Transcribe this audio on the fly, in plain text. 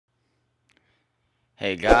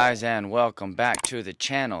Hey guys, and welcome back to the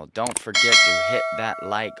channel. Don't forget to hit that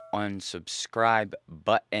like and subscribe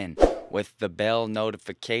button with the bell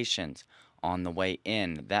notifications on the way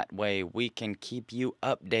in. That way we can keep you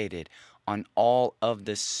updated on all of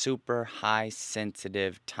the super high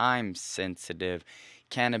sensitive, time sensitive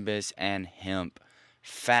cannabis and hemp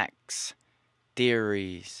facts,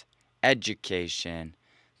 theories, education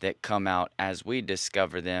that come out as we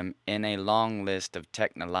discover them in a long list of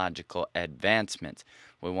technological advancements.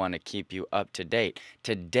 We want to keep you up to date.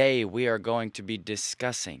 Today we are going to be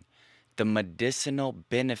discussing the medicinal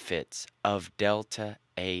benefits of Delta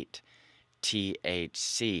 8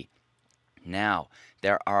 THC. Now,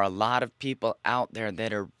 there are a lot of people out there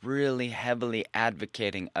that are really heavily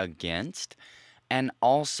advocating against and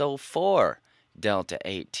also for Delta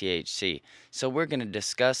 8 THC. So we're going to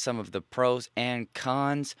discuss some of the pros and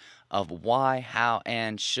cons of why, how,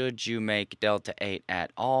 and should you make Delta 8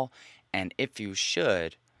 at all, and if you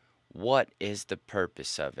should, what is the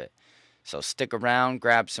purpose of it. So stick around,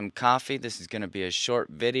 grab some coffee. This is going to be a short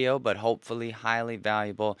video, but hopefully highly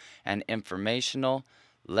valuable and informational.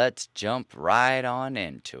 Let's jump right on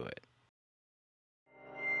into it.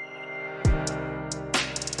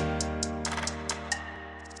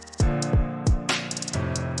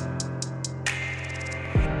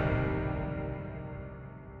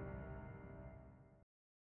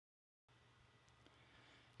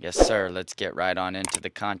 Yes, sir. Let's get right on into the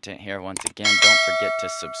content here. Once again, don't forget to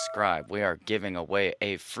subscribe. We are giving away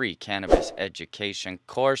a free cannabis education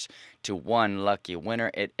course to one lucky winner.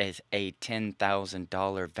 It is a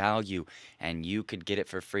 $10,000 value, and you could get it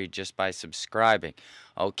for free just by subscribing.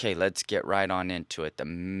 Okay, let's get right on into it. The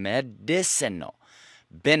medicinal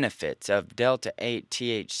benefits of Delta 8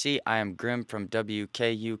 THC. I am Grim from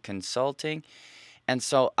WKU Consulting. And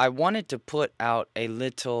so I wanted to put out a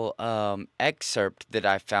little excerpt that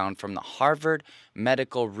I found from the Harvard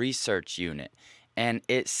Medical Research Unit. And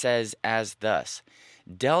it says as thus: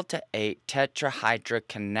 Delta 8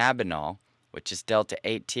 tetrahydrocannabinol, which is Delta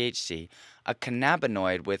 8 THC, a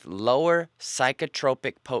cannabinoid with lower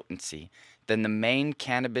psychotropic potency than the main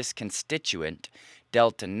cannabis constituent,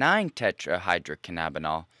 Delta 9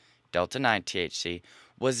 tetrahydrocannabinol, Delta 9 THC,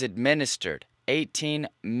 was administered 18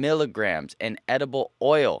 milligrams in edible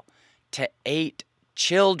oil to 8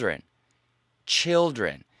 children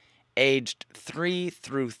aged 3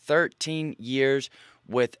 through 13 years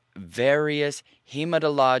with various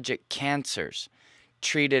hematologic cancers,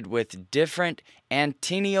 treated with different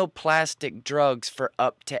antineoplastic drugs for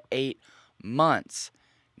up to 8 months.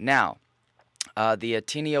 Now, the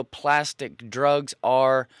antineoplastic drugs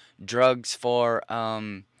are drugs for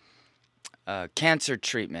cancer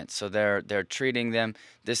treatment, so they're treating them.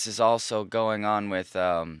 This is also going on with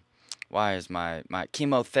why is my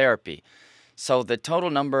chemotherapy. So the total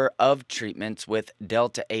number of treatments with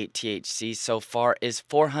Delta 8 THC so far is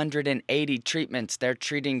 480 treatments. They're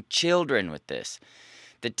treating children with this.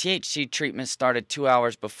 The THC treatment started 2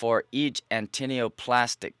 hours before each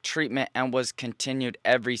antineoplastic treatment and was continued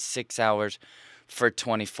every 6 hours for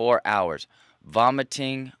 24 hours.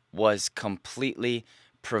 Vomiting was completely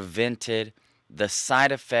prevented. The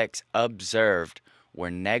side effects observed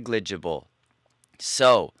were negligible.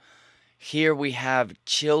 So here we have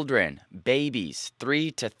children, babies,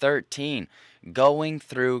 3 to 13, going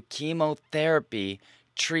through chemotherapy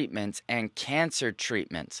treatments and cancer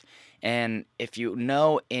treatments. And if you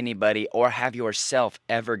know anybody or have yourself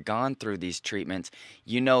ever gone through these treatments,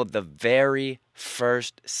 you know the very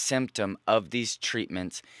first symptom of these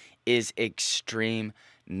treatments is extreme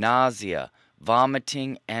nausea,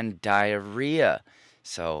 vomiting, and diarrhea.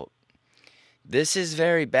 So this is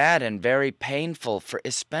very bad and very painful,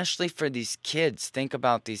 especially for these kids. Think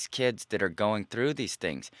about these kids that are going through these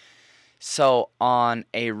things. So on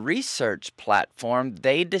a research platform,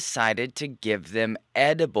 they decided to give them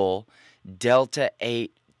edible Delta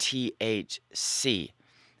 8 THC.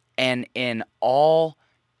 And in all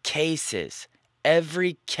cases,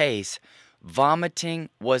 every case, vomiting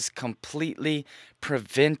was completely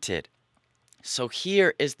prevented. So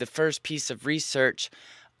here is the first piece of research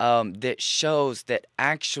that shows that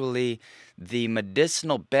actually the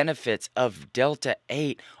medicinal benefits of Delta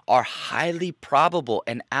 8 are highly probable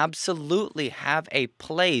and absolutely have a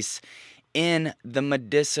place in the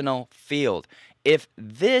medicinal field. If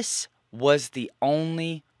this was the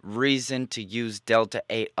only reason to use Delta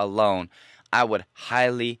 8 alone, I would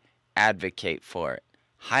highly advocate for it.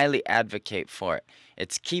 Highly advocate for it.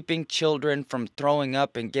 It's keeping children from throwing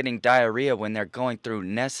up and getting diarrhea when they're going through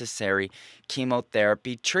necessary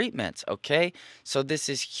chemotherapy treatments, okay? So this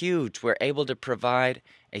is huge. We're able to provide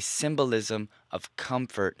a symbolism of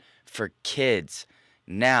comfort for kids.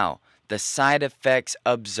 Now, The side effects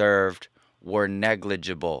observed were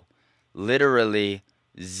negligible. Literally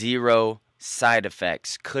zero side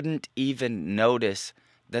effects. Couldn't even notice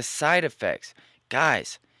the side effects.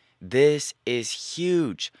 Guys, this is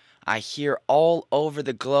huge. I hear all over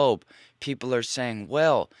the globe people are saying,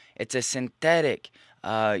 well, it's a synthetic.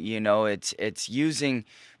 It's using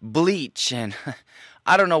bleach, and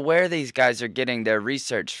I don't know where these guys are getting their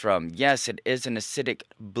research from. Yes, it is an acidic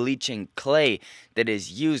bleaching clay that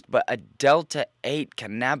is used, but a delta 8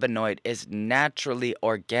 cannabinoid is naturally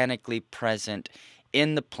organically present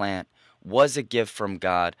in the plant, was a gift from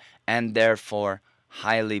God, and therefore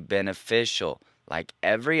highly beneficial. Like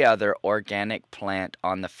every other organic plant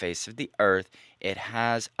on the face of the earth, it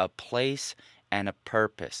has a place and a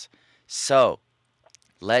purpose. So,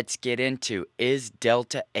 let's get into, is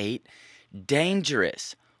delta 8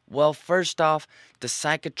 dangerous? Well, first off, the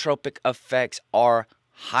psychotropic effects are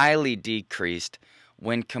highly decreased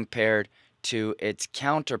when compared to its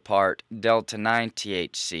counterpart, delta 9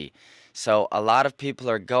 THC. So a lot of people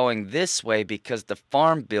are going this way because the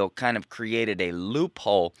Farm Bill kind of created a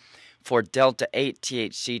loophole for delta 8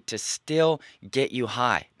 THC to still get you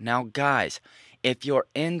high. Now, guys, if you're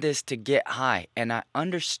in this to get high, and I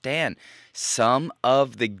understand some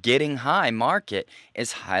of the getting high market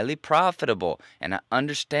is highly profitable, and I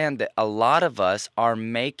understand that a lot of us are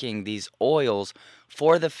making these oils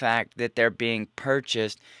for the fact that they're being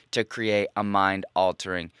purchased to create a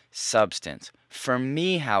mind-altering substance. For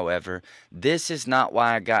me, however, this is not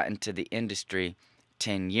why I got into the industry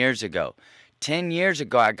 10 years ago. 10 years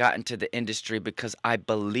ago, I got into the industry because I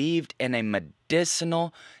believed in the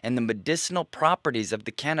medicinal properties of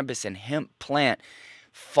the cannabis and hemp plant,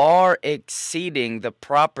 far exceeding the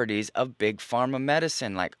properties of big pharma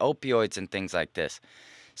medicine like opioids and things like this.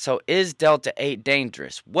 So is delta 8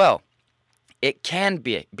 dangerous? Well, it can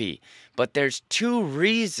be, but there's two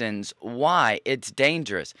reasons why it's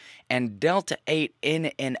dangerous. And delta 8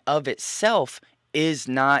 in and of itself is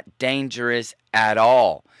not dangerous at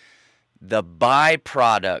all. The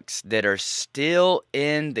byproducts that are still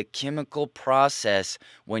in the chemical process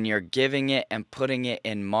when you're giving it and putting it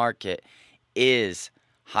in market is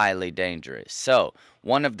highly dangerous. So,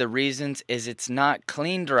 one of the reasons is it's not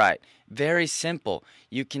cleaned right. Very simple.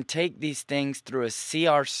 You can take these things through a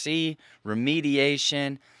CRC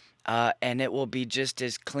remediation, and it will be just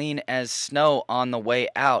as clean as snow on the way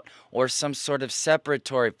out, or some sort of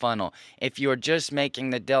separatory funnel. If you're just making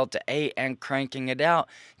the delta 8 and cranking it out,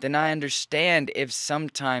 then I understand if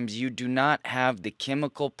sometimes you do not have the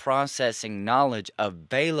chemical processing knowledge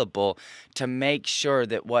available to make sure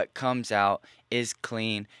that what comes out is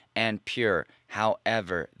clean and pure.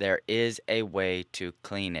 However, there is a way to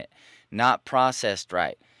clean it. Not processed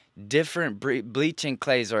right. Different bleaching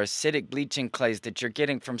clays or acidic bleaching clays that you're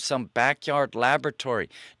getting from some backyard laboratory,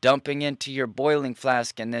 dumping into your boiling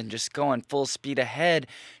flask and then just going full speed ahead,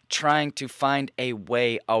 trying to find a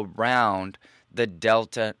way around the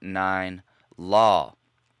delta 9 law.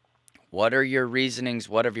 What are your reasonings?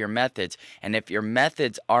 What are your methods? And if your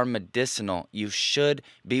methods are medicinal, you should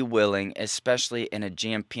be willing, especially in a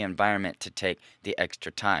GMP environment, to take the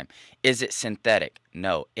extra time. Is it synthetic?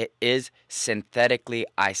 No, it is synthetically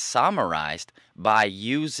isomerized by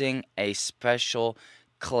using a special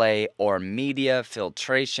clay or media,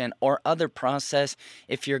 filtration, or other process.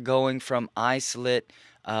 If you're going from isolate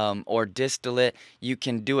or distillate, you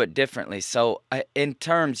can do it differently. So in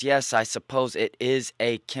terms, yes, I suppose it is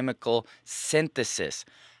a chemical synthesis.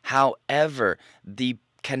 However, the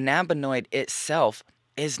cannabinoid itself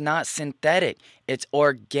is not synthetic. It's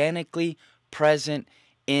organically present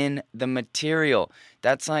in the material.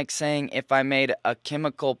 That's like saying if I made a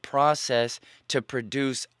chemical process to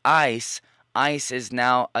produce ice, ice is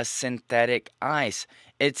now a synthetic ice.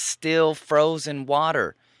 It's still frozen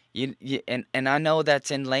water. And I know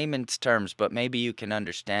that's in layman's terms, but maybe you can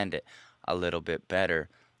understand it a little bit better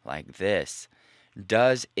like this.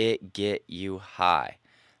 Does it get you high?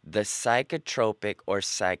 The psychotropic or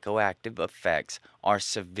psychoactive effects are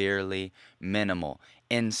severely minimal.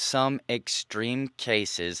 In some extreme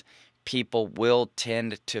cases, people will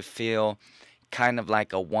tend to feel kind of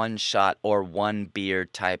like a one shot or one beer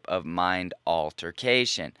type of mind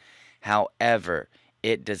altercation. However,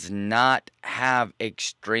 it does not have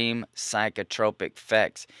extreme psychotropic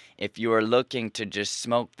effects. If you are looking to just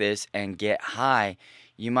smoke this and get high,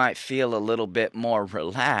 you might feel a little bit more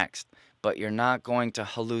relaxed, but you're not going to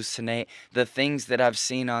hallucinate. The things that I've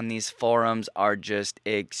seen on these forums are just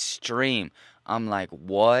extreme. I'm like,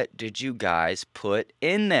 what did you guys put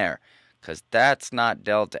in there? Because that's not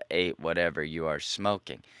delta 8, whatever you are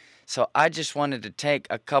smoking. So I just wanted to take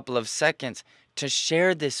a couple of seconds to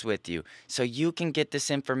share this with you so you can get this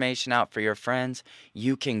information out for your friends.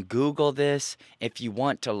 You can Google this if you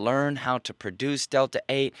want to learn how to produce Delta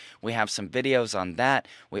 8. We have some videos on that.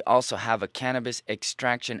 We also have a cannabis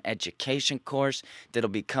extraction education course that'll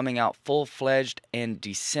be coming out full-fledged in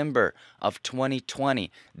December of 2020.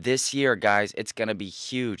 This year, guys, it's going to be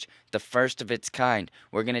huge. The first of its kind.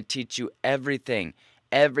 We're going to teach you everything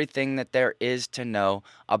that there is to know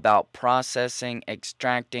about processing,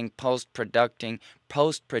 extracting, post-producing,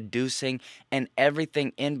 and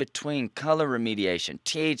everything in between. Color remediation,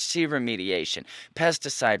 THC remediation,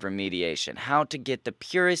 pesticide remediation, how to get the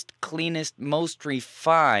purest, cleanest, most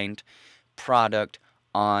refined product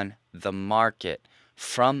on the market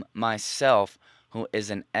from myself, who is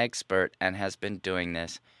an expert and has been doing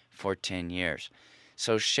this for 10 years.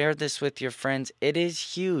 So share this with your friends. It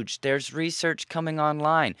is huge. There's research coming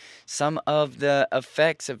online. Some of the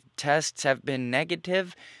effects of tests have been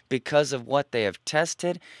negative because of what they have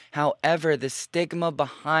tested. However, the stigma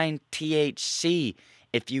behind THC,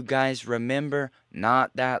 if you guys remember, not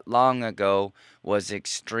that long ago, was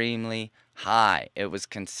extremely high. It was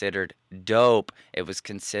considered dope. It was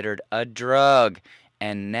considered a drug.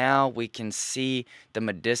 And now we can see the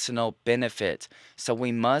medicinal benefits. So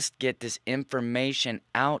we must get this information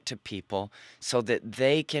out to people so that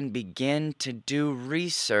they can begin to do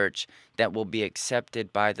research that will be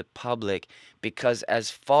accepted by the public. Because as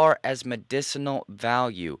far as medicinal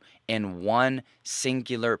value in one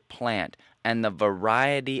singular plant and the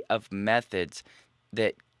variety of methods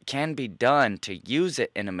that can be done to use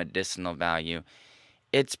it in a medicinal value,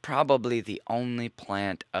 it's probably the only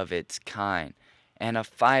plant of its kind, and a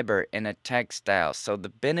fiber in a textile. So the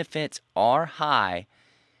benefits are high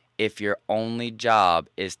if your only job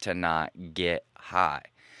is to not get high.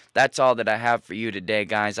 That's all that I have for you today,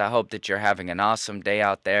 guys. I hope that you're having an awesome day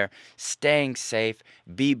out there, staying safe,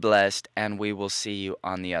 be blessed, and we will see you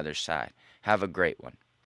on the other side. Have a great one.